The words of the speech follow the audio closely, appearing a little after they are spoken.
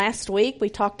Last week we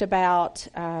talked about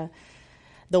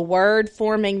the Word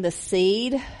forming the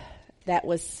seed that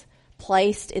was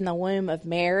placed in the womb of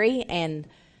Mary, and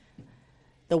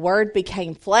the Word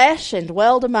became flesh and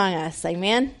dwelled among us.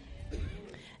 Amen?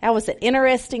 That was an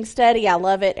interesting study. I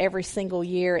love it every single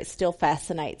year. It still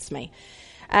fascinates me.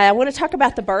 I want to talk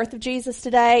about the birth of Jesus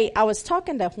today. I was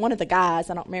talking to one of the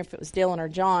guys. I don't remember if it was Dylan or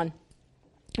John.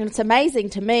 And it's amazing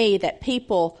to me that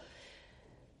people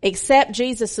accept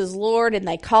Jesus as Lord and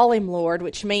they call him Lord,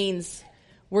 which means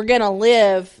we're going to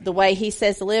live the way he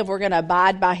says to live. We're going to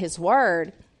abide by his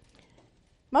word.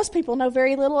 Most people know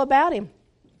very little about him.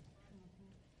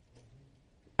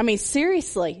 I mean,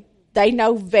 seriously, they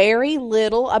know very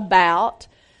little about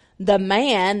the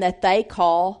man that they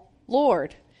call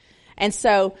Lord. And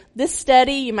so this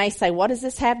study, you may say, what does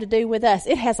this have to do with us?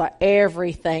 It has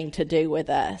everything to do with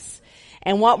us.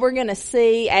 And what we're going to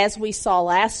see, as we saw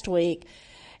last week,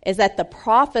 is that the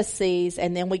prophecies,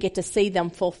 and then we get to see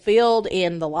them fulfilled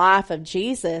in the life of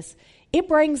Jesus, it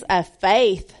brings a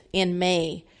faith in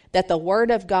me that the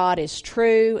Word of God is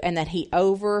true and that he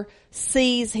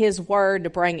oversees his Word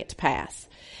to bring it to pass.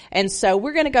 And so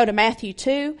we're going to go to Matthew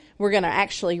 2. We're going to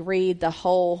actually read the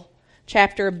whole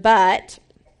chapter, but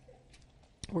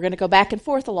we're going to go back and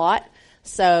forth a lot.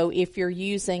 So if you're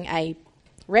using a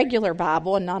regular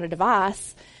Bible and not a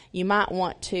device, you might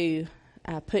want to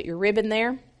put your ribbon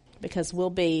there, because we'll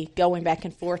be going back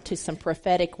and forth to some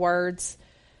prophetic words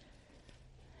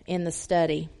in the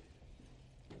study.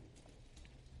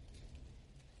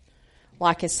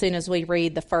 Like as soon as we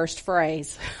read the first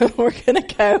phrase, we're going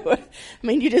to go. I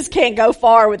mean, you just can't go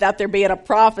far without there being a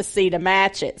prophecy to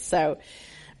match it. So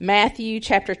Matthew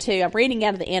chapter 2, I'm reading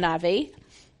out of the NIV. It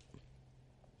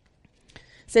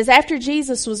says, after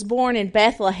Jesus was born in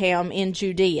Bethlehem in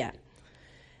Judea,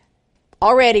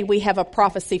 already we have a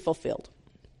prophecy fulfilled.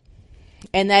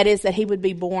 And that is that he would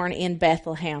be born in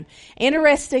Bethlehem.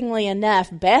 Interestingly enough,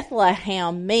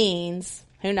 Bethlehem means,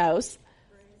 who knows?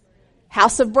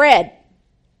 House of bread.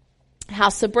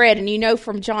 House of bread. And you know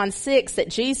from John 6 that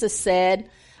Jesus said,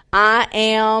 I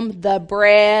am the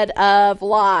bread of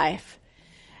life.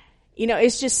 You know,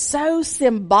 it's just so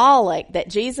symbolic that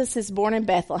Jesus is born in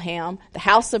Bethlehem, the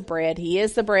house of bread. He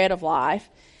is the bread of life.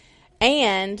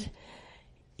 And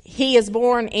he is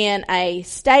born in a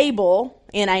stable,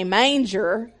 in a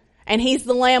manger, and he's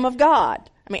the Lamb of God.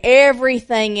 I mean,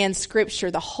 everything in Scripture,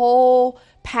 the whole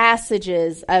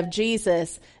passages of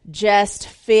Jesus just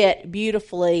fit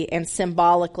beautifully and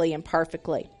symbolically and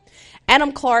perfectly.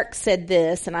 Adam Clark said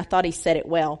this, and I thought he said it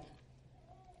well.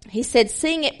 He said,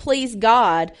 seeing it pleased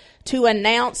God to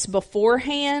announce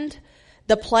beforehand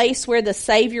the place where the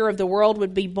Savior of the world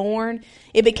would be born,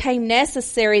 it became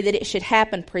necessary that it should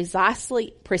happen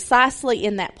precisely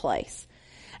in that place.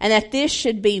 And that this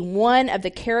should be one of the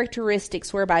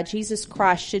characteristics whereby Jesus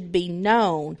Christ should be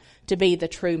known to be the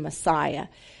true Messiah.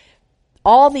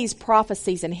 All these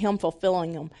prophecies and him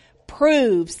fulfilling them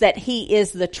proves that he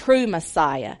is the true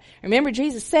Messiah. Remember,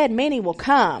 Jesus said many will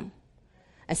come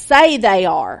and say they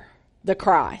are the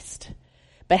Christ.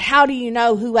 But how do you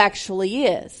know who actually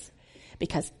is?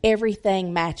 Because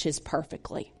everything matches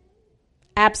perfectly.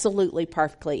 Absolutely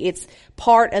perfectly. It's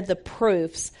part of the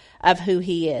proofs of who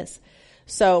he is.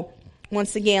 So,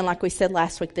 once again, like we said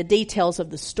last week, the details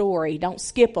of the story, don't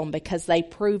skip them because they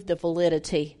prove the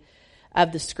validity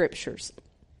of the Scriptures.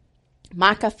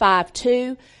 Micah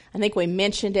 5:2, I think we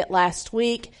mentioned it last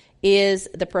week, is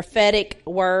the prophetic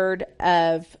word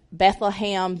of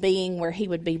Bethlehem being where he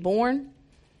would be born.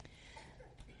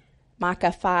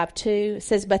 Micah 5:2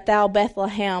 says, but thou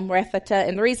Bethlehem Ephratah,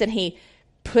 and the reason he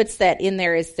puts that in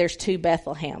there is there's two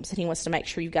Bethlehems, and he wants to make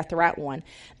sure you've got the right one.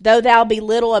 Though thou be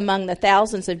little among the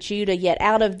thousands of Judah, yet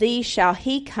out of thee shall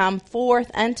he come forth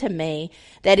unto me,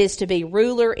 that is to be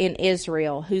ruler in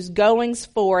Israel, whose goings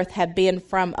forth have been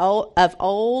of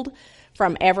old,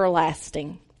 from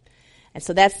everlasting. And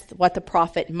so that's what the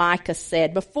prophet Micah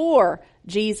said before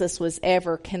Jesus was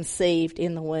ever conceived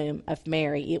in the womb of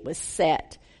Mary. It was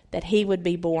set that he would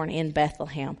be born in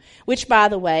Bethlehem, which, by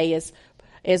the way, is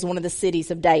one of the cities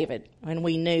of David, and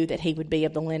we knew that he would be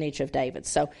of the lineage of David.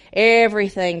 So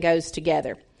everything goes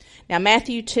together. Now,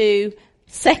 Matthew 2,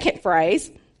 second phrase,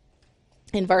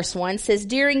 in verse 1, says,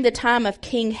 during the time of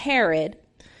King Herod,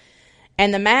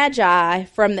 and the Magi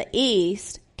from the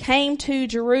east came to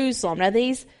Jerusalem. Now,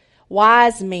 these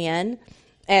wise men,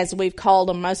 as we've called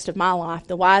them most of my life,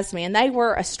 the wise men, they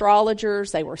were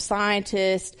astrologers, they were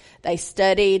scientists, they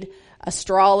studied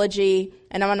astrology,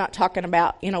 and I'm not talking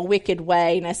about in a wicked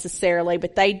way necessarily,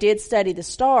 but they did study the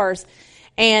stars,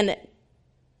 and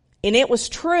And it was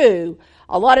true.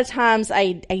 A lot of times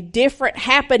a different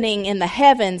happening in the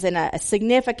heavens and a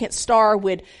significant star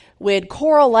would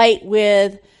correlate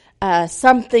with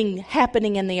something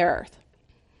happening in the earth,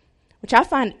 which I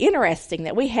find interesting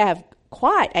that we have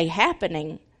quite a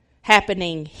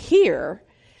happening here,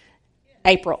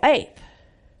 April 8th,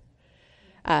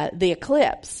 the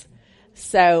eclipse.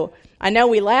 So I know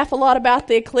we laugh a lot about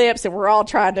the eclipse, and we're all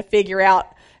trying to figure out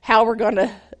how we're going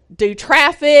to do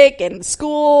traffic and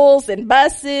schools and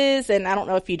buses. And I don't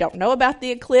know if you don't know about the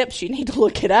eclipse, you need to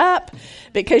look it up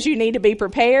because you need to be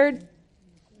prepared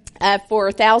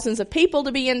for thousands of people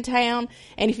to be in town.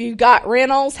 And if you've got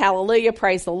rentals, hallelujah,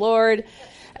 praise the Lord.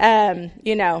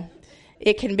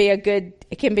 It can be a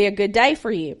good day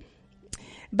for you.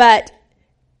 But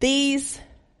these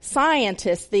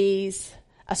scientists, these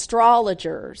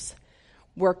astrologers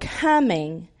were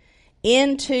coming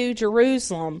into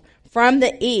Jerusalem from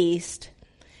the east,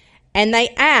 and they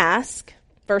ask,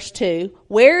 verse 2,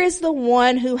 "Where is the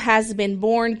one who has been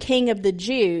born King of the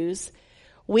Jews?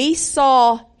 We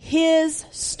saw his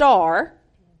star.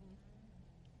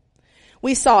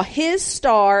 We saw his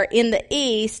star in the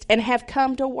east and have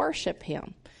come to worship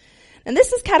him." And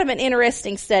this is kind of an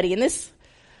interesting study. And this,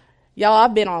 y'all,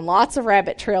 I've been on lots of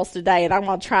rabbit trails today, and I'm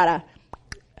going to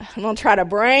try to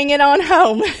bring it on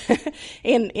home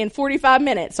in 45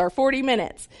 minutes or 40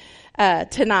 minutes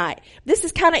tonight. This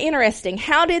is kind of interesting.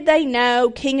 How did they know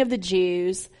King of the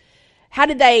Jews?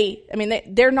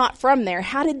 They're not from there.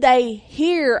 How did they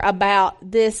hear about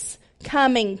this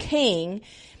coming king?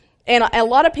 And a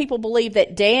lot of people believe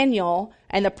that Daniel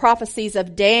and the prophecies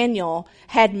of Daniel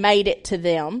had made it to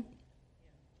them.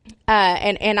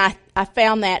 And I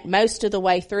found that most of the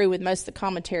way through with most of the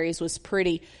commentaries was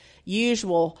pretty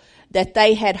usual that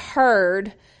they had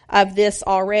heard of this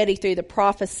already through the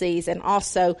prophecies and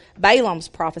also Balaam's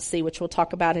prophecy, which we'll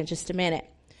talk about in just a minute.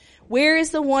 "Where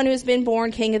is the one who has been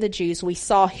born King of the Jews? We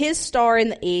saw his star in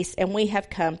the east and we have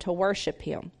come to worship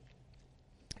him."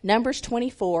 Numbers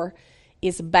 24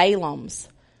 is Balaam's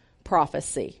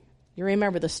prophecy. You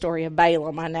remember the story of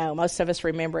Balaam, I know. Most of us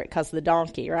remember it because of the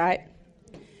donkey, right?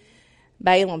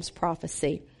 Balaam's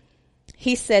prophecy.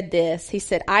 He said this. He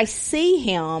said, "I see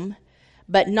him,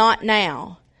 but not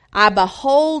now. I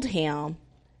behold him."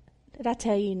 Did I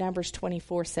tell you Numbers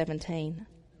 24:17?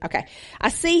 Okay. "I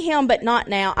see him, but not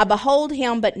now. I behold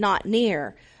him, but not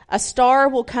near. A star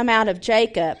will come out of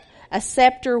Jacob. A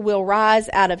scepter will rise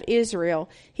out of Israel.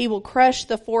 He will crush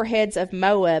the foreheads of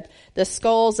Moab, the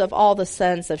skulls of all the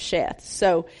sons of Sheth."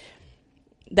 So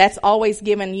that's always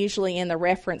given usually in the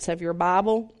reference of your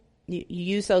Bible. You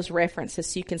use those references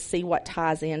so you can see what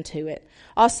ties into it.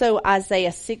 Also,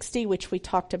 Isaiah 60, which we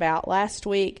talked about last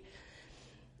week,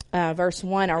 verse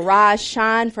 1, "Arise,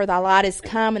 shine, for thy light is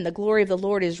come, and the glory of the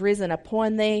Lord is risen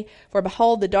upon thee. For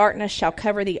behold, the darkness shall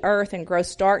cover the earth, and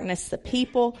gross darkness the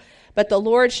people. But the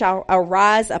Lord shall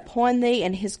arise upon thee,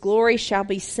 and his glory shall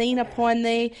be seen upon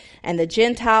thee. And the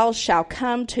Gentiles shall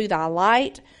come to thy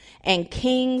light, and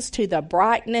kings to the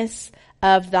brightness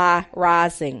of thy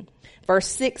rising." Verse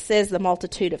 6 says, "The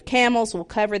multitude of camels will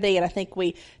cover thee." And I think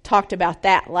we talked about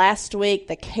that last week.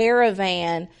 The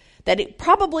caravan, that it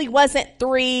probably wasn't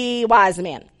 3 wise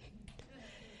men.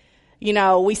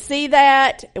 We see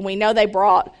that, and we know they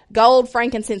brought gold,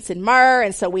 frankincense, and myrrh.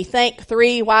 And so we think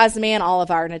 3 wise men. All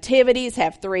of our nativities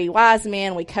have 3 wise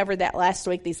men. We covered that last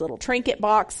week, these little trinket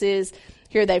boxes.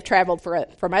 Here they've traveled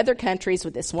from other countries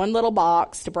with this one little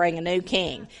box to bring a new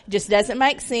king. It just doesn't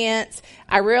make sense.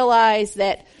 I realize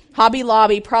that Hobby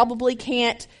Lobby probably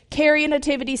can't carry a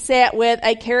nativity set with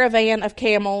a caravan of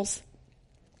camels.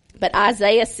 But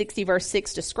Isaiah 60 verse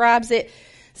 6 describes it,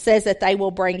 says that they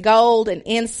will bring gold and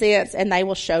incense and they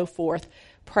will show forth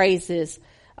praises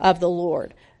of the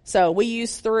Lord. So we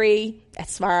use 3.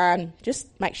 That's fine. Just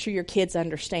make sure your kids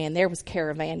understand there was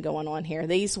caravan going on here.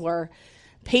 These were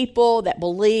people that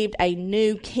believed a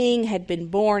new king had been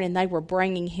born and they were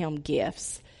bringing him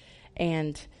gifts.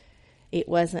 And it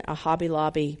wasn't a Hobby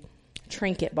Lobby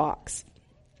trinket box.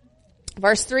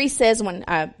 Verse 3 says,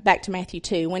 back to Matthew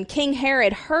 2, "When King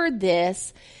Herod heard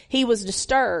this, he was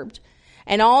disturbed,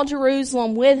 and all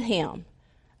Jerusalem with him."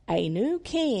 A new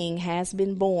king has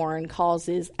been born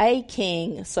causes a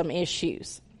king some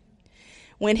issues.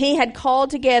 "When he had called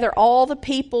together all the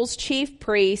people's chief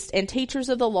priests and teachers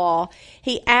of the law,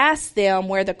 he asked them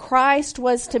where the Christ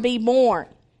was to be born."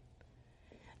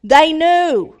 They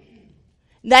knew.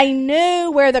 They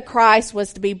knew where the Christ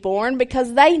was to be born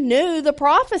because they knew the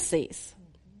prophecies.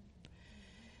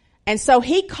 And so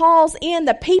he calls in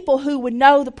the people who would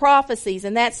know the prophecies,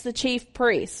 and that's the chief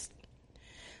priests.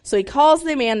 So he calls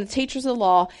them in, the teachers of the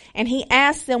law, and he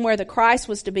asks them where the Christ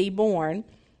was to be born.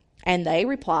 And they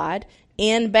replied,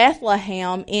 in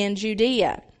Bethlehem in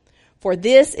Judea. For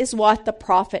this is what the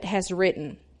prophet has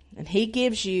written. And he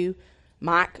gives you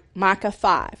Micah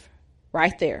 5,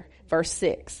 right there, verse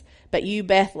 6. But you,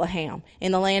 Bethlehem,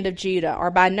 in the land of Judah,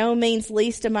 are by no means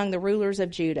least among the rulers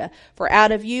of Judah. For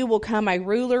out of you will come a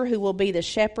ruler who will be the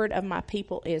shepherd of my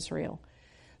people Israel.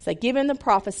 So give him the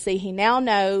prophecy. He now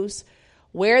knows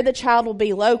where the child will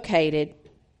be located.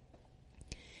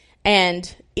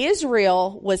 And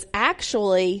Israel was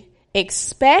actually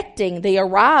expecting the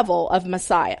arrival of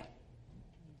Messiah.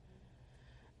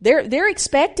 They're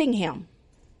expecting him.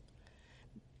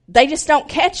 They just don't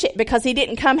catch it because he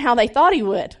didn't come how they thought he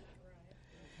would.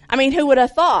 I mean, who would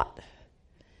have thought?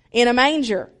 In a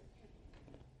manger.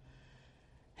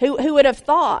 Who would have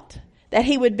thought that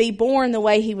he would be born the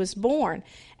way he was born?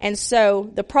 And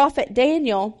so the prophet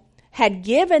Daniel had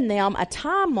given them a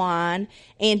timeline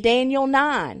in Daniel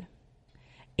 9.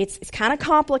 It's kind of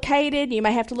complicated. You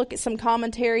may have to look at some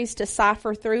commentaries to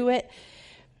cipher through it.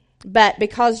 But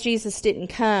because Jesus didn't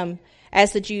come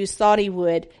as the Jews thought he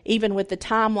would, even with the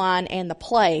timeline and the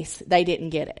place, they didn't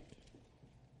get it.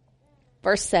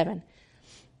 Verse 7.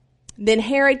 Then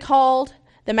Herod called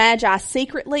the Magi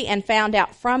secretly and found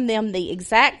out from them the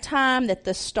exact time that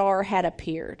the star had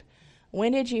appeared.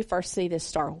 When did you first see this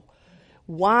star?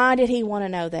 Why did he want to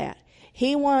know that?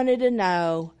 He wanted to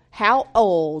know how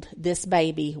old this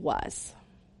baby was.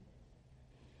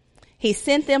 He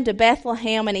sent them to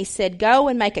Bethlehem and he said, go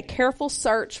and make a careful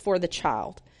search for the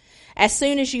child. As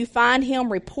soon as you find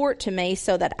him, report to me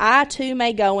so that I too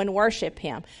may go and worship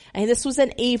him. And this was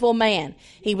an evil man.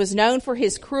 He was known for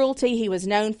his cruelty. He was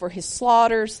known for his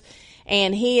slaughters.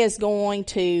 And he is going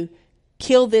to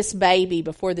kill this baby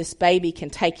before this baby can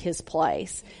take his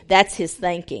place. That's his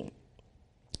thinking.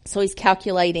 So he's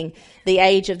calculating the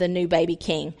age of the new baby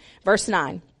king. Verse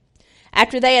 9.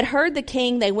 After they had heard the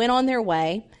king, they went on their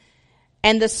way.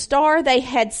 And the star they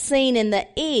had seen in the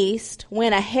east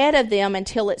went ahead of them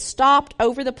until it stopped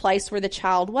over the place where the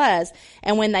child was.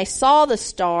 And when they saw the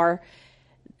star,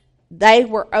 they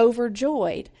were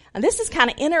overjoyed. And this is kind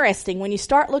of interesting when you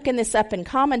start looking this up in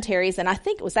commentaries, and I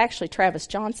think it was actually Travis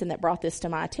Johnson that brought this to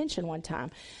my attention one time.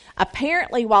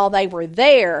 Apparently, while they were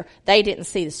there, they didn't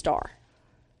see the star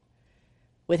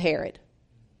with Herod.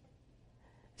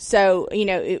 So,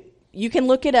 you can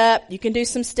look it up, you can do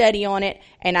some study on it,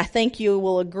 and I think you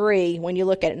will agree when you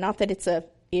look at it. Not that it's a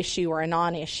issue or a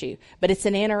non-issue, but it's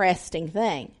an interesting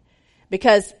thing.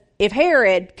 Because if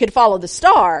Herod could follow the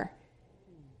star,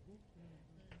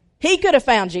 he could have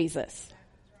found Jesus.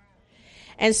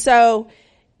 And so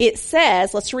it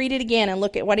says, let's read it again and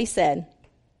look at what he said.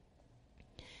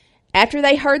 After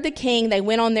they heard the king, they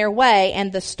went on their way,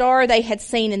 and the star they had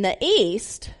seen in the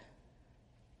east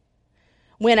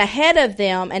went ahead of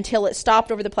them until it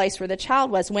stopped over the place where the child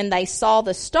was. When they saw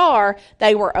the star,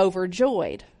 they were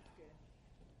overjoyed.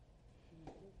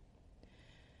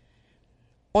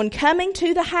 On coming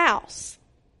to the house,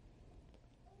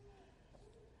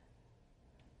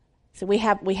 so we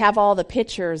have all the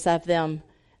pictures of them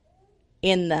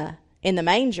in the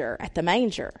manger, at the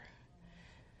manger.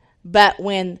 But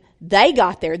when they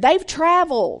got there, they've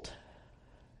traveled.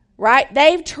 Right?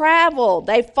 They've traveled.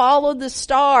 They've followed the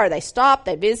star. They stopped.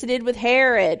 They visited with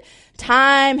Herod.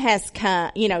 Time has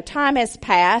come, time has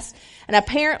passed. And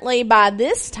apparently by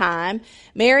this time,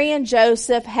 Mary and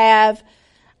Joseph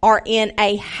are in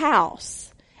a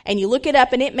house. And you look it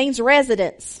up and it means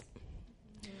residence.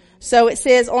 So it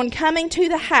says, on coming to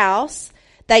the house,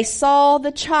 they saw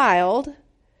the child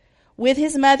with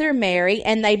his mother Mary,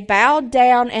 and they bowed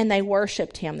down and they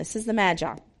worshiped him. This is the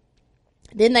Magi.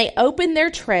 Then they opened their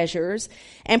treasures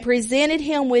and presented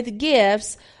him with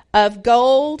gifts of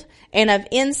gold and of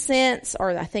incense,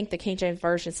 or I think the King James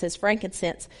Version says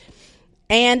frankincense,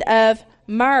 and of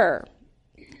myrrh.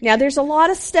 Now, there's a lot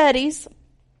of studies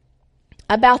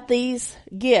about these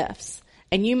gifts,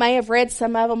 and you may have read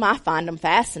some of them. I find them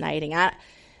fascinating.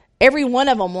 Every one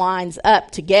of them lines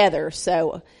up together,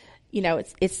 so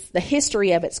it's the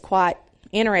history of it's quite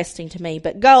interesting to me.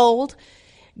 But gold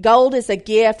is a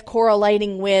gift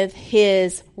correlating with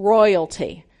his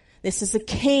royalty. This is a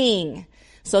king,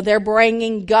 so they're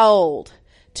bringing gold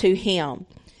to him.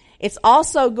 It's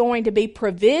also going to be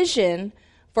provision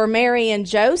for Mary and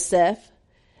Joseph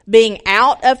being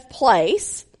out of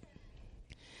place,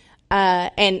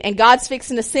 and God's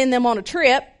fixing to send them on a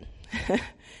trip.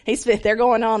 They're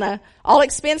going on a all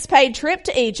expense paid trip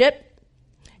to Egypt,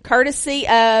 courtesy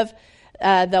of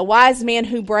the wise men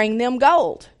who bring them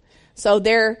gold. So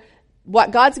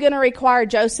what God's going to require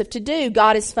Joseph to do,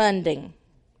 God is funding,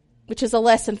 which is a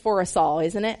lesson for us all,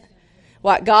 isn't it?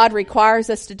 What God requires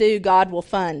us to do, God will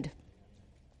fund.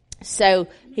 So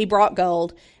he brought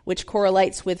gold, which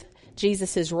correlates with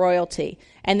Jesus' royalty.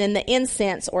 And then the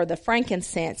incense or the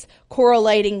frankincense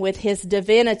correlating with his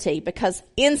divinity, because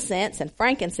incense and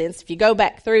frankincense, if you go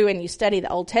back through and you study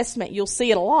the Old Testament, you'll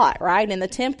see it a lot, right, in the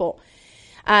temple.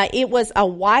 It was a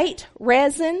white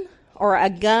resin or a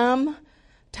gum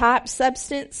type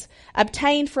substance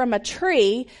obtained from a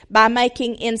tree by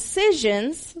making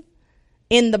incisions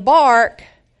in the bark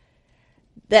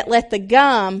that let the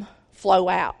gum flow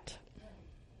out.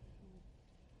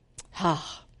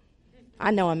 I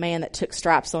know a man that took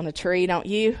stripes on a tree, don't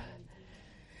you?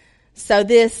 So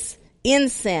this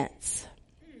incense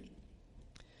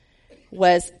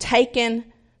was taken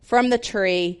from the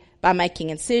tree by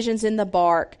making incisions in the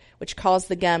bark, which caused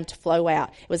the gum to flow out.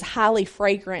 It was highly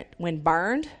fragrant when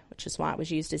burned, which is why it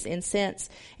was used as incense.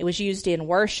 It was used in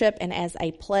worship and as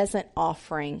a pleasant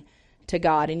offering to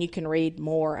God. And you can read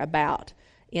more about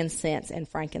incense and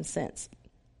frankincense.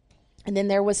 And then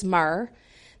there was myrrh.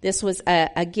 This was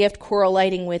a gift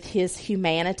correlating with his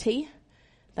humanity.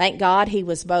 Thank God he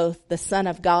was both the Son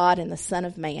of God and the Son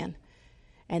of Man,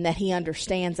 and that he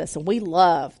understands us. And we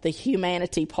love the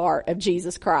humanity part of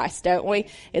Jesus Christ, don't we?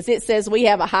 As it says, we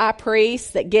have a high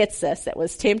priest that gets us, that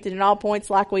was tempted in all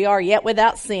points like we are, yet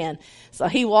without sin. So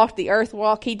he walked the earth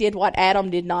walk. He did what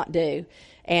Adam did not do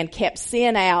and kept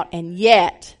sin out, and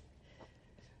yet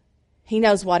he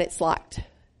knows what it's like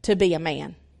to be a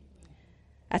man.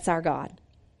 That's our God.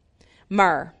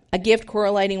 Myrrh, a gift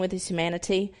correlating with his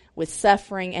humanity, with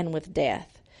suffering, and with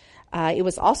death. It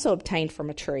was also obtained from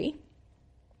a tree.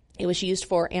 It was used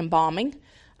for embalming,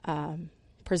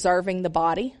 preserving the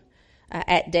body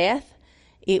at death.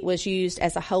 It was used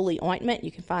as a holy ointment.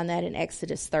 You can find that in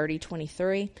Exodus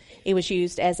 30:23. It was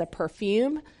used as a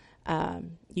perfume.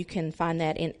 You can find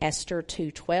that in Esther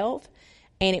 2:12.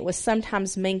 And it was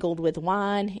sometimes mingled with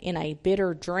wine in a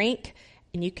bitter drink.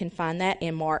 And you can find that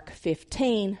in Mark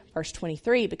 15, verse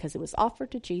 23, because it was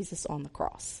offered to Jesus on the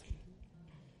cross.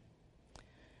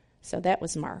 So that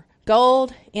was myrrh.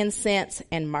 Gold, incense,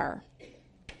 and myrrh.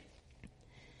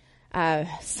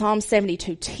 Psalm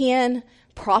 72:10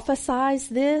 prophesies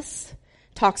this.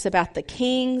 Talks about the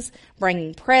kings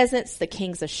bringing presents. The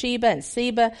kings of Sheba and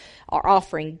Seba are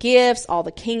offering gifts. All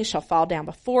the kings shall fall down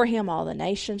before him. All the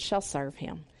nations shall serve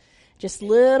him. Just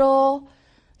little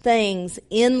things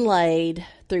inlaid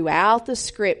throughout the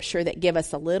scripture that give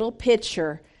us a little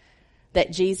picture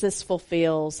that Jesus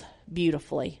fulfills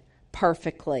beautifully,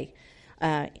 perfectly,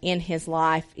 in his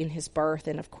life, in his birth,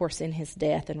 and of course in his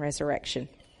death and resurrection.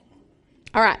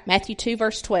 All right, Matthew 2,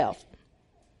 verse 12.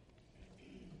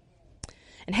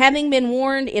 And having been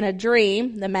warned in a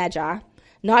dream, the Magi,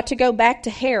 not to go back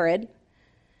to Herod,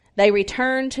 they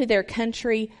returned to their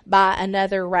country by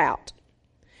another route.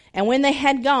 And when they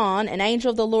had gone, an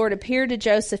angel of the Lord appeared to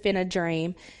Joseph in a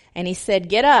dream, and he said,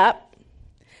 "Get up,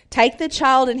 take the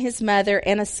child and his mother,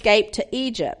 and escape to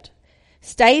Egypt.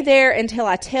 Stay there until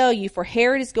I tell you, for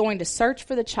Herod is going to search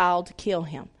for the child to kill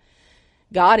him.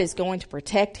 God is going to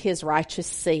protect his righteous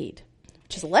seed,"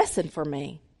 which is a lesson for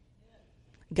me.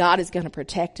 God is going to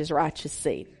protect his righteous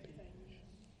seed.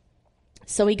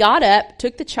 So he got up,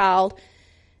 took the child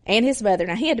and his mother.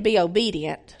 Now, he had to be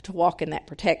obedient to walk in that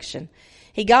protection.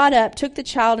 He got up, took the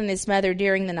child and his mother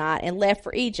during the night, and left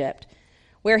for Egypt,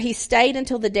 where he stayed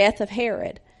until the death of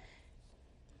Herod.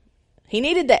 He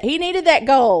needed that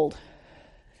gold.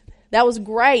 That was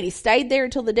great. He stayed there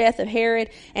until the death of Herod,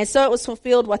 and so it was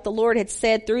fulfilled what the Lord had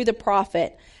said through the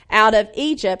prophet, "Out of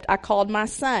Egypt I called my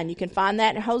son." You can find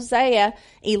that in Hosea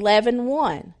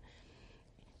 11:1.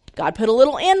 God put a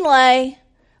little inlay,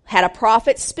 had a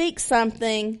prophet speak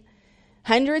something.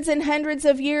 Hundreds and hundreds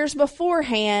of years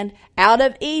beforehand, "Out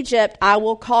of Egypt I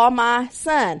will call my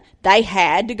son." They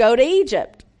had to go to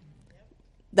Egypt.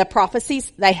 The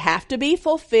prophecies, they have to be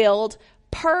fulfilled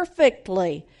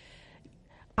perfectly.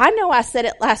 I know I said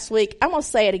it last week. I'm going to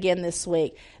say it again this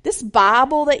week. This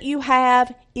Bible that you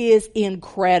have is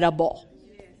incredible.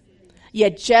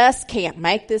 You just can't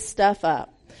make this stuff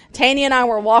up. Tanya and I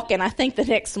were walking, I think the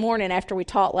next morning after we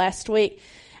taught last week.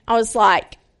 I was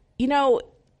like,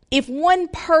 if one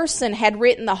person had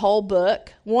written the whole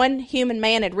book, one human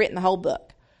man had written the whole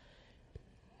book,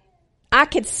 I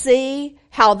could see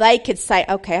how they could say,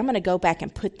 okay, I'm going to go back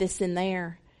and put this in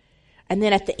there. And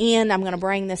then at the end, I'm going to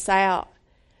bring this out.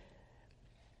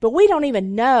 But we don't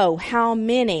even know how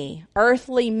many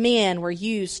earthly men were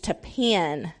used to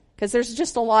pen, because there's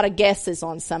just a lot of guesses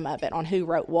on some of it, on who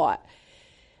wrote what.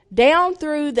 Down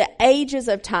through the ages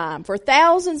of time, for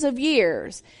thousands of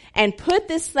years, and put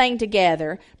this thing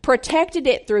together, protected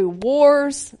it through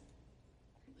wars,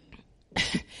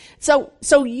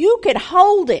 so you could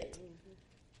hold it.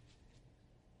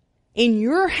 in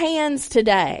your hands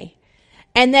today,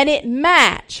 and that it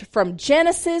match from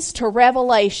Genesis to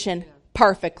Revelation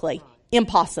perfectly.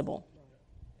 Impossible.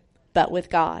 But with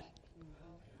God,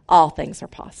 all things are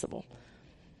possible.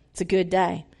 It's a good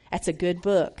day. That's a good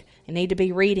book. You need to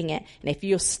be reading it. And if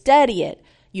you'll study it,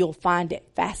 you'll find it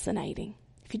fascinating.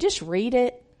 If you just read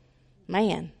it,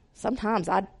 man,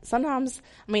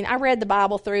 I read the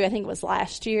Bible through, I think it was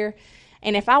last year,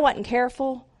 and if I wasn't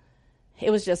careful, it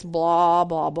was just blah,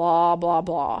 blah, blah, blah,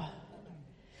 blah.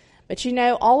 But you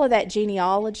know, all of that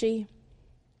genealogy,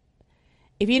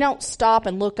 if you don't stop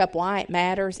and look up why it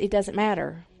matters, it doesn't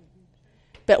matter.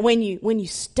 But when you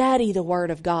study the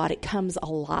Word of God, it comes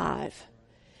alive.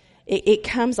 It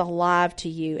comes alive to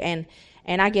you. And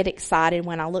I get excited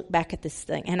when I look back at this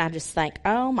thing. And I just think,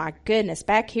 oh my goodness,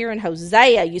 back here in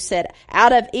Hosea, you said,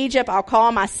 out of Egypt I'll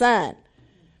call my son.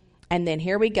 And then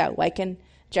here we go, waking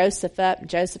Joseph up.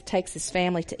 Joseph takes his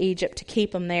family to Egypt to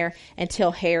keep them there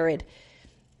until Herod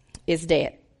is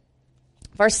dead.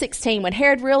 Verse 16, when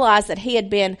Herod realized that he had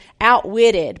been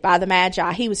outwitted by the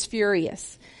Magi, he was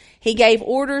furious. He gave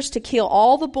orders to kill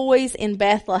all the boys in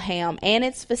Bethlehem and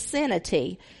its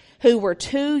vicinity who were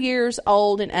 2 years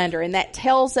old and under. And that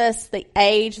tells us the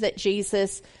age that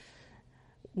Jesus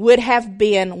would have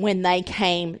been when they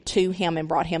came to him and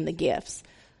brought him the gifts.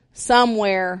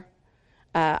 Somewhere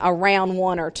around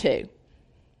 1 or 2.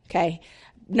 Okay.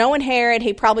 Knowing Herod,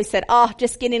 he probably said,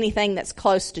 just get anything that's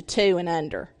close to 2 and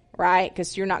under, right?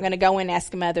 Because you're not going to go in and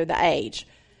ask a mother the age.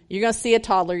 You're going to see a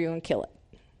toddler, you're going to kill it.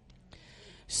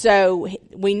 So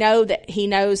we know that he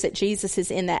knows that Jesus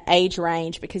is in that age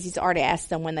range because he's already asked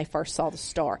them when they first saw the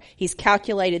star. He's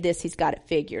calculated this. He's got it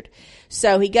figured.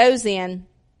 So he goes in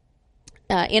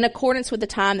accordance with the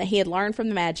time that he had learned from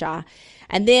the Magi.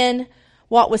 And then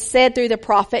what was said through the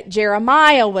prophet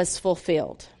Jeremiah was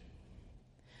fulfilled.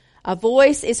 A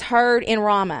voice is heard in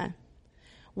Ramah,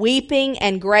 weeping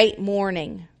and great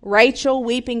mourning. Rachel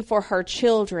weeping for her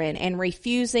children and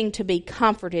refusing to be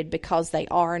comforted because they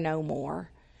are no more.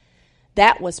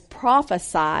 That was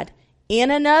prophesied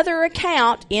in another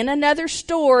account, in another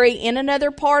story, in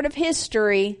another part of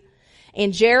history,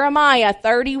 in Jeremiah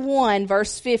 31,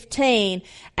 verse 15.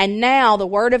 And now the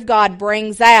Word of God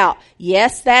brings out,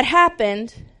 yes, that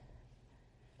happened,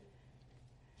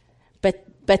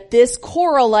 but this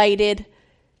correlated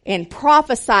and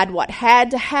prophesied what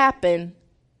had to happen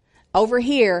over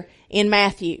here in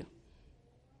Matthew.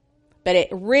 But it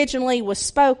originally was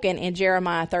spoken in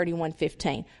Jeremiah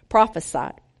 31:15,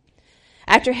 prophesied.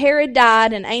 After Herod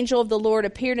died, an angel of the Lord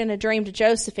appeared in a dream to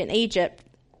Joseph in Egypt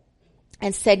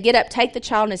and said, "Get up, take the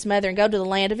child and his mother and go to the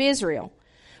land of Israel.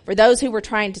 For those who were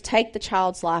trying to take the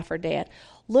child's life are dead."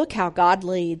 Look how God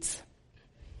leads.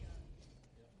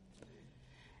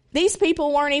 These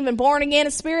people weren't even born again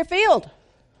and Spirit-filled.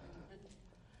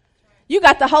 You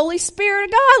got the Holy Spirit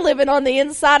of God living on the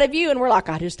inside of you, and we're like,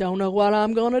 I just don't know what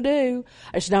I'm going to do.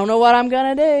 I just don't know what I'm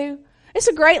going to do. It's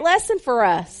a great lesson for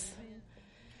us.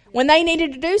 When they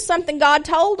needed to do something, God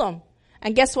told them.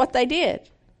 And guess what they did?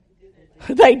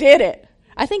 They did it.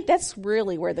 I think that's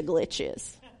really where the glitch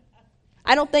is.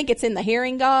 I don't think it's in the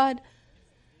hearing God.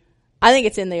 I think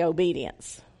it's in the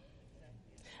obedience.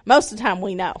 Most of the time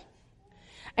we know.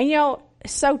 And you know,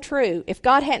 it's so true. If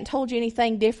God hadn't told you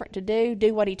anything different to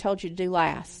do what he told you to do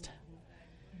last.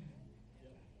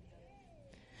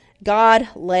 God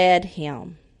led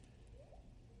him.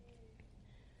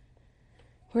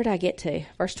 Where did I get to?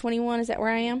 Verse 21, is that where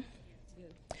I am?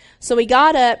 So he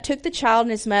got up, took the child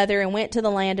and his mother, and went to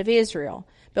the land of Israel.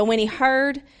 But when he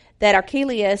heard that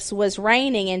Archelaus was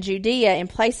reigning in Judea in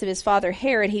place of his father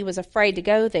Herod, he was afraid to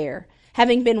go there.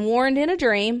 Having been warned in a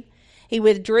dream, he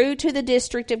withdrew to the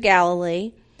district of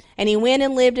Galilee, and he went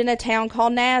and lived in a town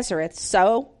called Nazareth.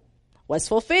 So was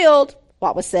fulfilled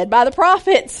what was said by the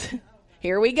prophets.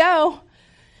 Here we go.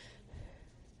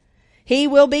 He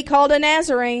will be called a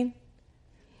Nazarene.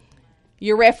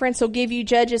 Your reference will give you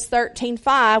Judges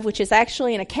 13:5, which is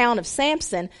actually an account of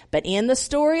Samson. But in the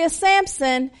story of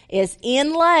Samson is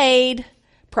inlaid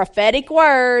prophetic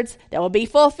words that will be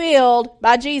fulfilled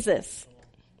by Jesus.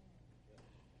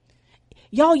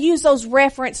 Y'all use those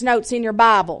reference notes in your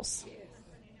Bibles.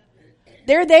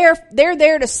 They're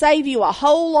there to save you a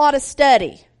whole lot of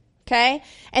study. Okay?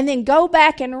 And then go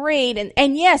back and read.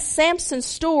 And yes, Samson's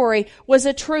story was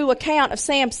a true account of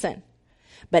Samson.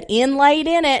 But inlaid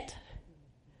in it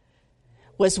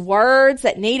was words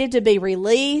that needed to be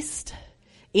released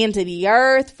into the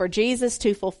earth for Jesus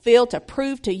to fulfill, to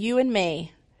prove to you and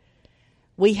me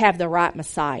we have the right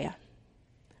Messiah.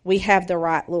 We have the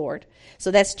right Lord.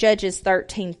 So that's Judges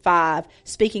 13:5,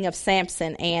 speaking of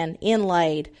Samson and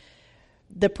inlaid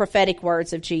the prophetic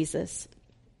words of Jesus.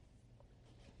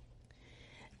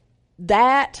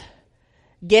 that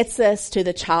gets us to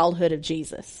the childhood of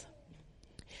Jesus.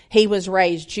 He was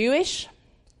raised Jewish.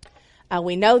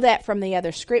 We know that from the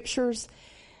other scriptures.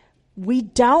 We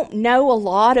don't know a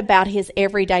lot about his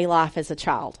everyday life as a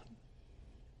child.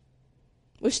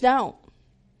 We just don't.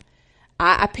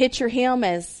 I picture him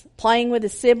as playing with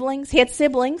his siblings. He had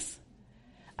siblings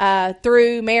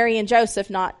through Mary and Joseph,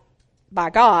 not by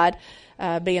God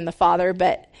being the father,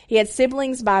 but he had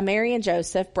siblings by Mary and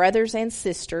Joseph, brothers and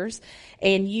sisters.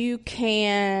 And you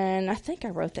can, I think I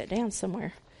wrote that down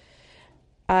somewhere.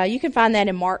 You can find that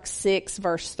in Mark 6,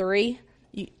 verse 3.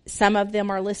 Some of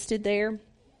them are listed there.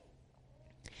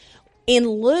 In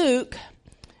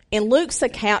Luke's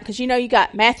account, because you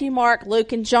got Matthew, Mark,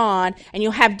 Luke, and John, and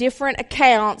you'll have different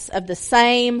accounts of the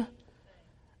same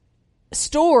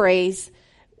stories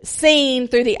seen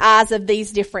through the eyes of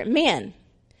these different men.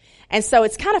 And so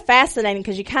it's kind of fascinating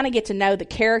because you kind of get to know the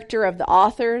character of the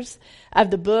authors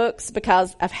of the books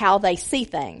because of how they see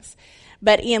things.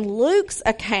 But in Luke's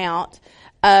account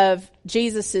of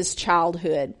Jesus'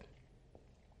 childhood,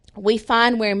 we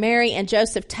find where Mary and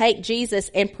Joseph take Jesus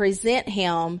and present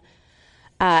him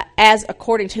as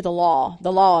according to the law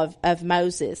of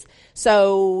Moses.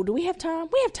 So do we have time?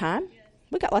 We have time.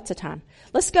 We got lots of time.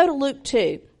 Let's go to Luke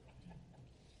 2.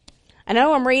 I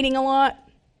know I'm reading a lot,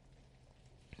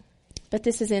 but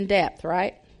this is in depth,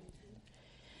 right?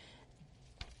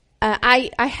 I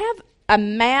have a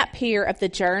map here of the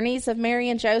journeys of Mary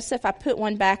and Joseph. I put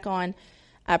one back on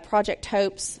Project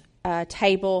Hope's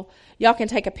table. Y'all can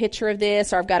take a picture of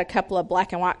this, or I've got a couple of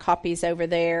black and white copies over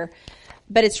there.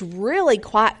 But it's really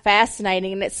quite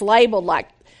fascinating, and it's labeled like,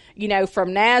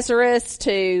 from Nazareth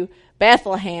to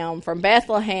Bethlehem, from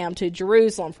Bethlehem to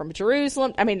Jerusalem, from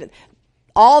Jerusalem. I mean,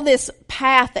 all this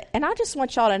path. And I just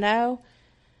want y'all to know,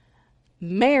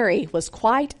 Mary was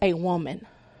quite a woman.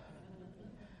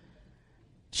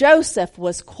 Joseph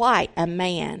was quite a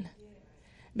man.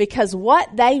 Because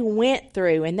what they went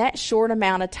through in that short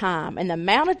amount of time and the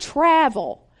amount of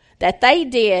travel that they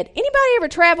did. Anybody ever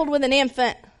traveled with an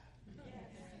infant?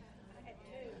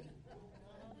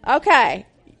 Okay.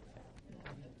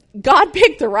 God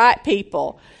picked the right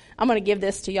people. I'm going to give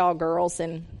this to y'all girls,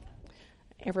 and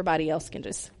everybody else can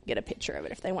just get a picture of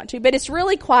it if they want to. But it's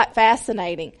really quite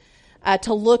fascinating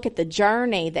to look at the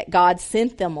journey that God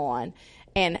sent them on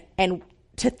and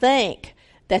to think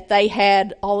that they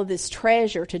had all of this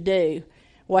treasure to do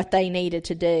what they needed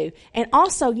to do. And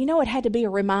also, it had to be a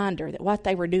reminder that what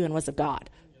they were doing was of God.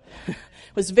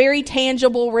 It was a very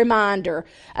tangible reminder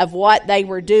of what they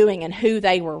were doing and who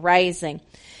they were raising.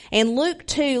 In Luke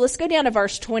 2, let's go down to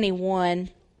verse 21.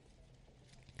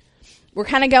 We're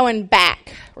kind of going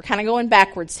back. We're kind of going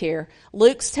backwards here.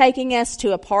 Luke's taking us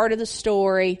to a part of the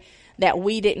story that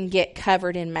we didn't get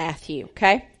covered in Matthew,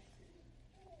 okay?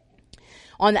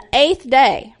 On the 8th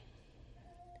day,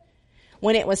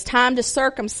 when it was time to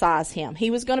circumcise him, he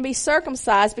was going to be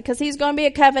circumcised because he's going to be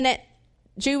a covenant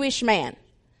Jewish man.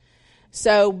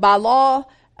 So by the law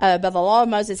of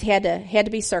Moses, he had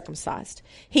to be circumcised.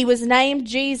 He was named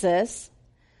Jesus,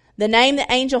 the name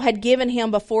the angel had given him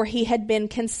before he had been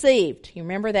conceived. You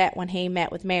remember that when he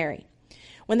met with Mary.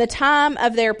 When the time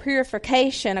of their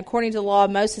purification, according to the law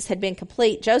of Moses, had been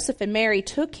complete, Joseph and Mary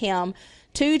took him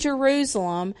to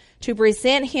Jerusalem to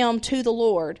present him to the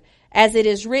Lord. As it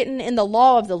is written in the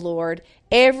law of the Lord,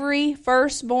 every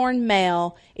firstborn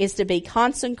male is to be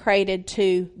consecrated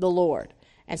to the Lord.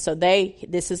 And so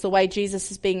this is the way Jesus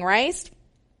is being raised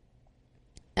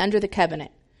under the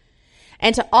covenant.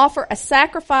 And to offer a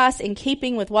sacrifice in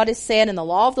keeping with what is said in the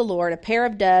law of the Lord, a pair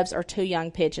of doves or 2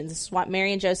 young pigeons. This is what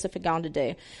Mary and Joseph had gone to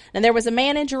do. And there was a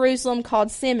man in Jerusalem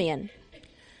called Simeon,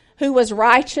 who was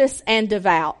righteous and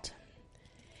devout.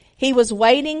 He was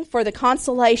waiting for the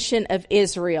consolation of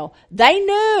Israel. They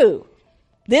knew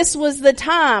this was the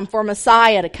time for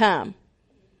Messiah to come.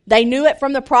 They knew it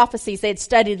from the prophecies. They had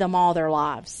studied them all their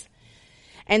lives.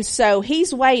 And so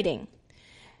he's waiting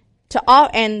to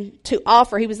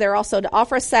offer. He was there also to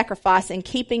offer a sacrifice in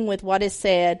keeping with what is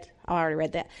said. Oh, I already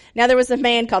read that. Now there was a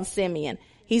man called Simeon.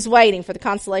 He's waiting for the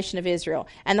consolation of Israel.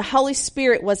 And the Holy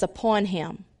Spirit was upon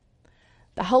him.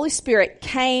 The Holy Spirit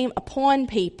came upon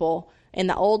people in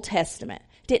the Old Testament.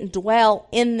 Didn't dwell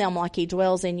in them like he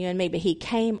dwells in you and me, but he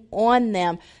came on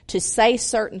them to say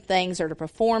certain things or to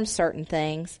perform certain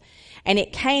things. And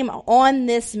it came on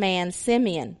this man,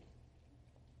 Simeon.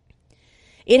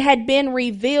 It had been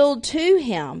revealed to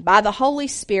him by the Holy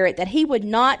Spirit that he would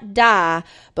not die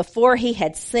before he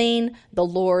had seen the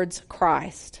Lord's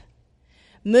Christ.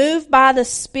 Moved by the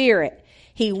Spirit,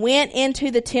 he went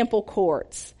into the temple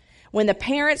courts. When the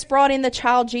parents brought in the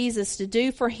child Jesus to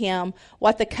do for him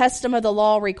what the custom of the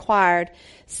law required,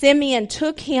 Simeon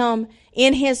took him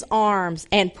in his arms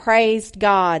and praised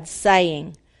God,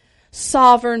 saying,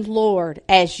 Sovereign Lord,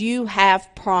 as you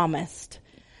have promised,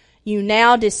 you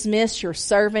now dismiss your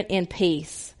servant in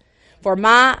peace. For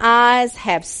my eyes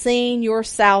have seen your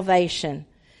salvation,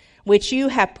 which you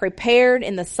have prepared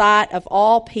in the sight of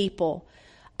all people,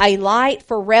 a light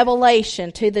for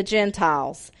revelation to the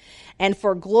Gentiles, and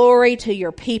for glory to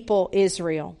your people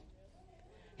Israel.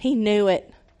 He knew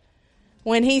it.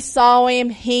 When he saw him,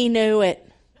 he knew it.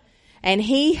 And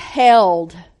he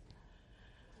held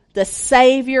the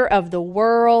Savior of the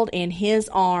world in his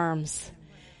arms.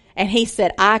 And he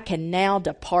said, I can now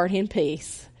depart in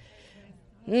peace.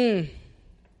 I'm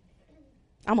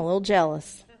a little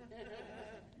jealous.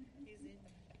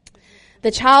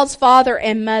 The child's father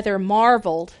and mother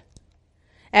marveled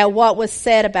at what was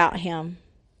said about him.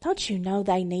 Don't you know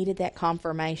they needed that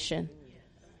confirmation?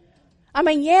 I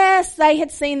mean, yes, they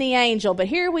had seen the angel, but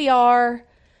here we are.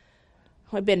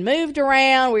 We've been moved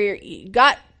around. We've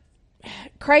got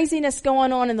craziness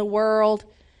going on in the world.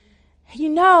 You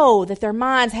know that their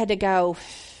minds had to go.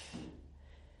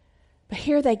 But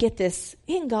here they get this,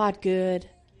 isn't God good?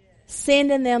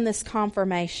 Sending them this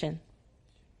confirmation.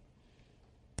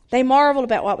 They marveled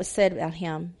about what was said about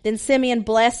him. Then Simeon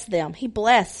blessed them. He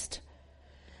blessed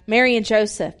Mary and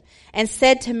Joseph and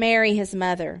said to Mary, his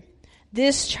mother,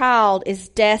 This child is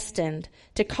destined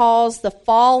to cause the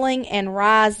falling and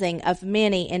rising of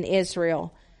many in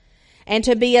Israel, and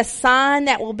to be a sign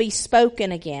that will be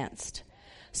spoken against,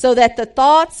 so that the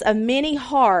thoughts of many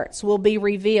hearts will be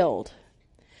revealed,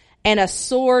 and a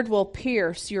sword will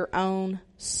pierce your own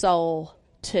soul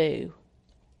too.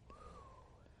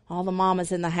 All the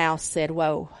mamas in the house said,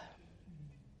 whoa.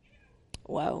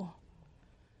 Whoa.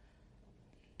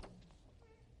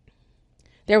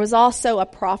 There was also a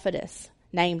prophetess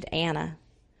named Anna.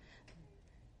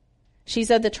 She's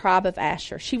of the tribe of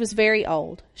Asher. She was very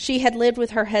old. She had lived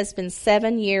with her husband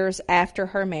 7 years after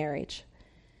her marriage,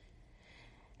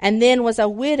 and then was a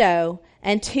widow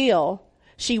until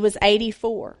she was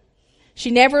 84.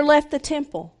 She never left the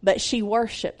temple, but she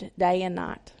worshiped day and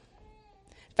night,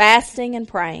 fasting and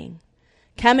praying.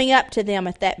 Coming up to them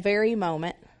at that very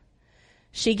moment,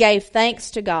 she gave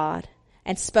thanks to God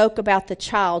and spoke about the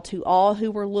child to all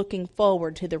who were looking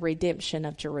forward to the redemption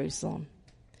of Jerusalem.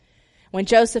 When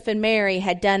Joseph and Mary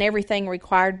had done everything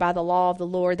required by the law of the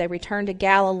Lord, they returned to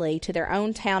Galilee, to their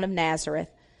own town of Nazareth.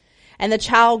 And the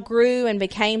child grew and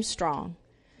became strong.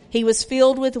 He was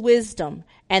filled with wisdom,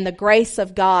 and the grace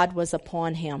of God was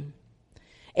upon him.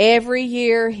 Every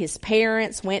year his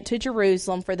parents went to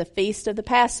Jerusalem for the feast of the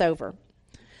Passover.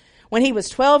 When he was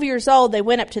 12 years old, they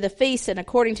went up to the feast, and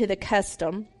according to the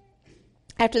custom,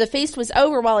 after the feast was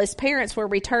over, while his parents were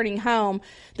returning home,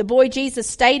 the boy Jesus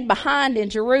stayed behind in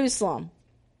Jerusalem.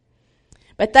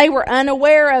 But they were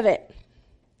unaware of it.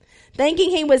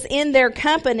 Thinking he was in their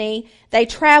company, they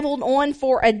traveled on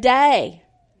for a day.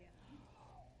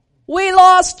 We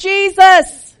lost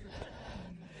Jesus.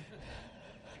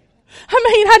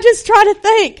 I just try to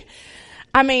think.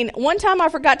 One time I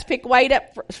forgot to pick Wade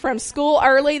up from school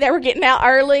early. They were getting out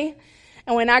early.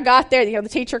 And when I got there, the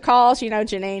teacher calls,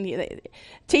 Janine,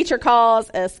 teacher calls,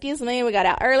 excuse me, we got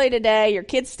out early today. Your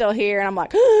kid's still here. And I'm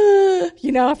like,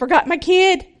 I forgot my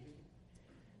kid.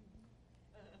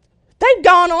 They've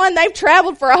gone on, they've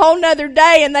traveled for a whole nother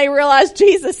day, and they realized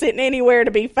Jesus isn't anywhere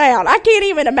to be found. I can't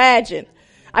even imagine.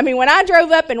 When I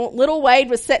drove up and little Wade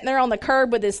was sitting there on the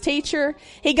curb with his teacher,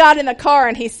 he got in the car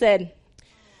and he said,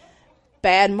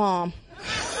 bad mom.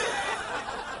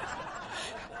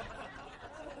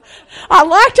 I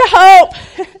like to hope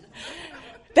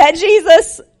that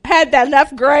Jesus had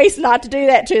enough grace not to do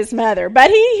that to his mother.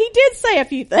 But he did say a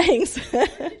few things.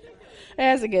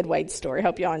 That's a good Wade story.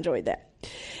 Hope y'all enjoyed that.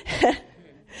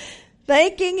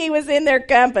 Thinking he was in their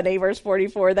company, verse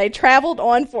 44, they traveled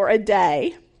on for a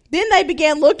day. Then they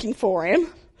began looking for him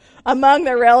among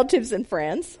their relatives and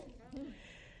friends.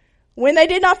 When they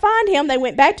did not find him, they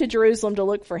went back to Jerusalem to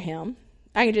look for him.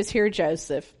 I can just hear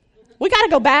Joseph. We got to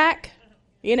go back,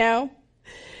 They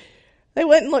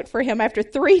went and looked for him after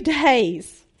 3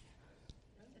 days.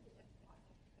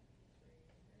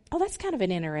 Oh, that's kind of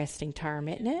an interesting term,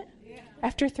 isn't it? Yeah.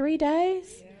 After 3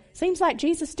 days? Yeah. Seems like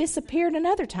Jesus disappeared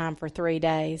another time for 3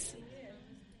 days. In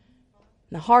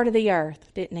the heart of the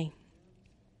earth, didn't he?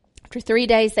 After 3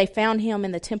 days, they found him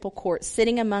in the temple court,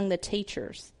 sitting among the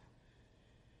teachers.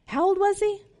 How old was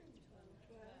he?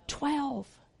 12.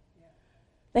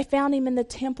 They found him in the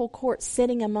temple court,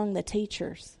 sitting among the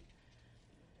teachers,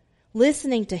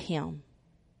 listening to him.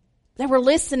 They were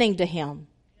listening to him.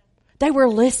 They were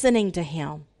listening to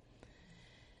him.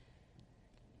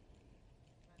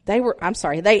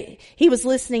 He was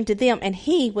listening to them, and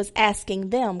he was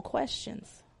asking them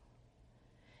questions.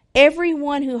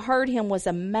 Everyone who heard him was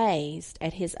amazed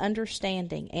at his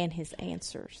understanding and his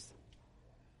answers.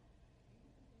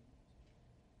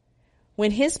 When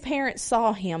his parents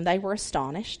saw him, they were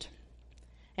astonished.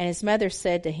 And his mother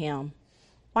said to him,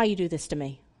 "Why you do this to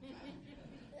me?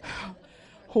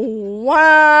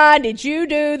 Why did you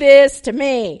do this to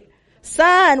me?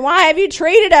 Son, why have you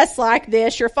treated us like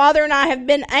this? Your father and I have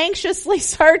been anxiously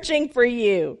searching for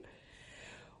you."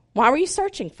 "Why were you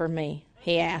searching for me?"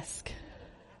 he asked.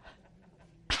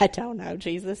 "I don't know,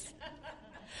 Jesus."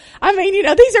 I mean,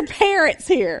 these are parents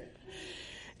here.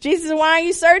 "Jesus, why are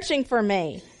you searching for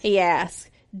me?" he asked.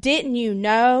 "Didn't you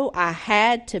know I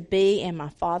had to be in my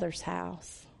Father's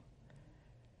house?"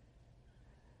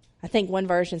 I think one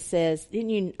version says,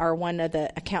 one of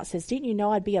the accounts says, "Didn't you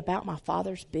know I'd be about my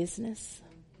Father's business?"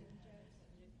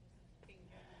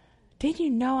 Didn't you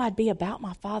know I'd be about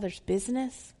my Father's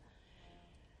business?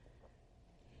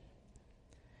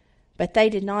 But they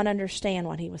did not understand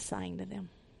what he was saying to them.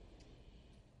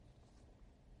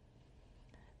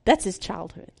 That's his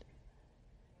childhood.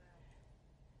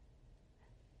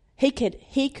 He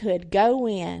could go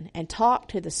in and talk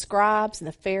to the scribes and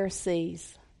the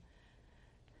Pharisees,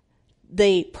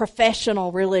 the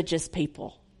professional religious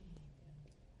people,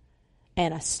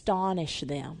 and astonish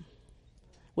them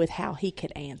with how he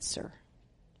could answer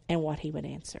and what he would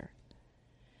answer.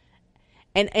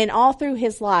 And all through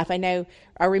his life, I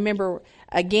remember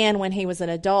again when he was an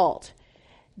adult,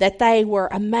 that they were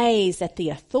amazed at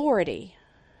the authority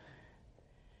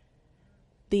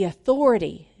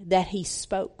that he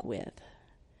spoke with.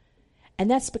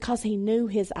 And that's because he knew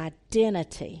his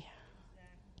identity.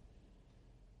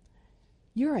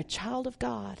 You're a child of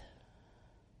God.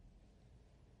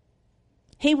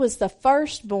 He was the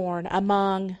firstborn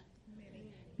among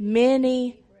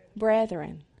many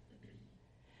brethren.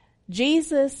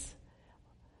 Jesus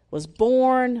was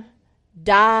born,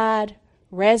 died,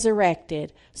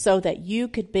 resurrected, so that you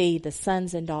could be the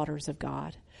sons and daughters of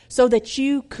God, so that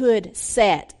you could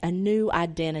set a new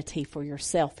identity for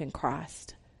yourself in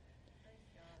Christ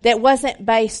that wasn't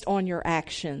based on your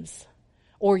actions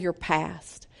or your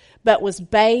past, but was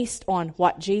based on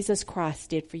what Jesus Christ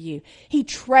did for you. He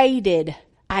traded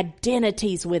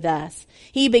identities with us.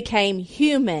 He became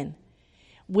human.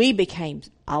 We became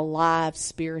alive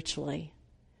spiritually.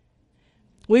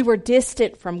 We were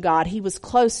distant from God. He was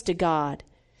close to God.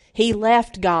 He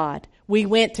left God. We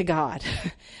went to God.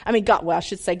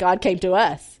 God came to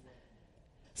us.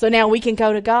 So now we can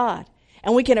go to God.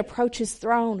 And we can approach his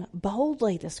throne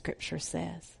boldly, the scripture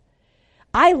says.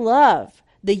 I love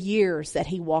the years that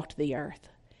he walked the earth,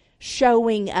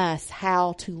 showing us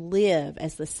how to live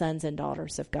as the sons and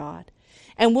daughters of God.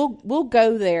 And we'll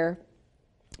go there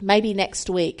maybe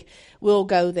next week. We'll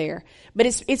go there. But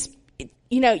it's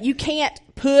you can't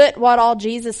put what all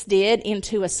Jesus did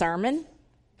into a sermon.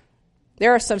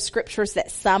 There are some scriptures that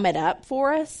sum it up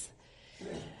for us.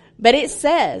 But it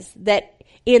says that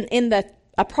in the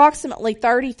approximately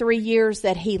 33 years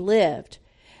that he lived,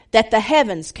 that the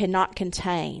heavens cannot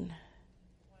contain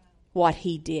what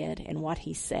he did and what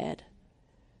he said.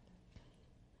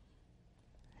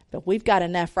 But we've got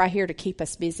enough right here to keep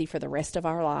us busy for the rest of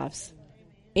our lives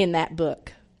in that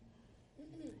book.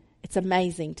 It's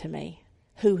amazing to me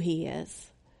who he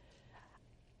is.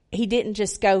 He didn't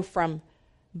just go from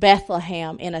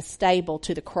Bethlehem in a stable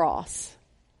to the cross.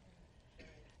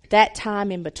 That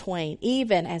time in between,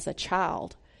 even as a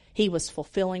child, he was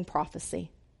fulfilling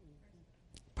prophecy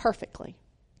perfectly,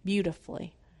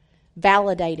 beautifully,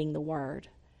 validating the word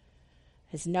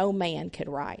as no man could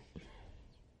write.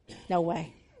 No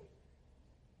way.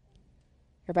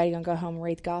 Everybody going to go home and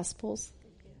read the Gospels?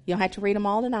 You don't have to read them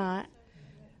all tonight,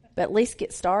 but at least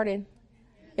get started.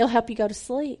 It'll help you go to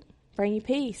sleep, bring you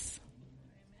peace.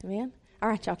 Amen? All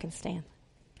right, y'all can stand.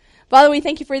 Father, we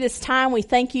thank you for this time. We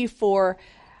thank you for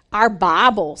our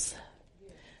Bibles.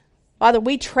 Father,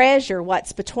 we treasure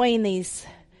what's between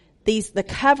the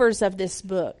covers of this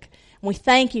book. And we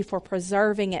thank you for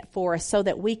preserving it for us so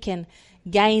that we can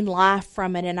gain life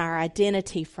from it and our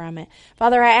identity from it.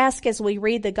 Father, I ask as we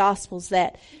read the Gospels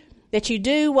that you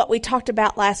do what we talked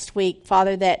about last week,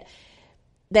 Father, that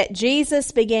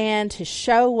Jesus began to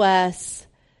show us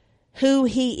who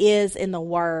he is in the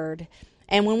Word.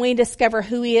 And when we discover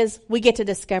who he is, we get to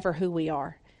discover who we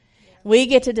are. We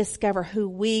get to discover who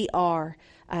we are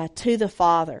to the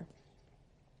Father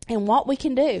and what we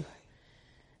can do.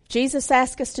 Jesus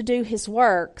asked us to do his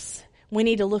works. We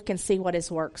need to look and see what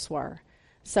his works were.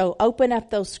 So open up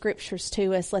those scriptures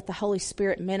to us. Let the Holy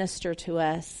Spirit minister to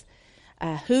us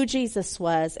who Jesus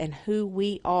was and who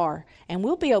we are. And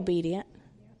we'll be obedient.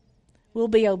 We'll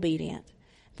be obedient.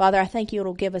 Father, I thank you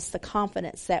it'll give us the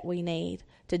confidence that we need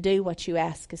to do what you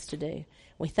ask us to do.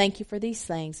 We thank you for these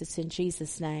things. It's in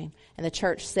Jesus' name. And the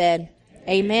church said,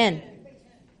 Amen.